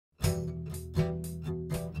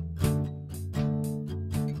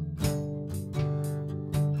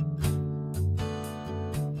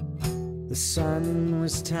The sun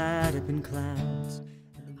was tied up in clouds.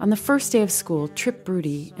 On the first day of school, Trip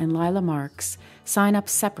Broody and Lila Marks sign up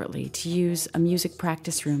separately to use a music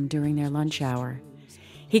practice room during their lunch hour.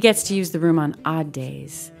 He gets to use the room on odd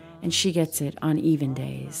days, and she gets it on even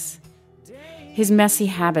days. His messy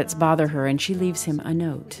habits bother her, and she leaves him a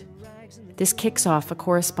note. This kicks off a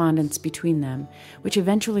correspondence between them, which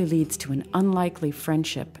eventually leads to an unlikely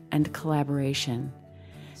friendship and collaboration.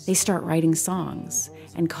 They start writing songs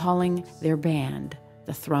and calling their band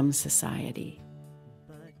the Thrum Society.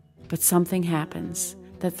 But something happens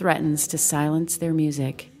that threatens to silence their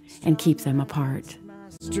music and keep them apart.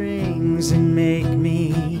 Strings and make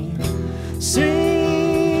me sing.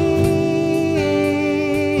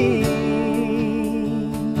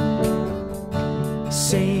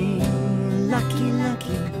 Sing, lucky,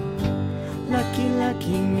 lucky, lucky,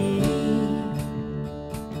 lucky me.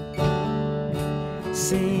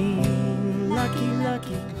 Sing, lucky,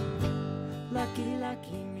 lucky, lucky,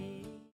 lucky me.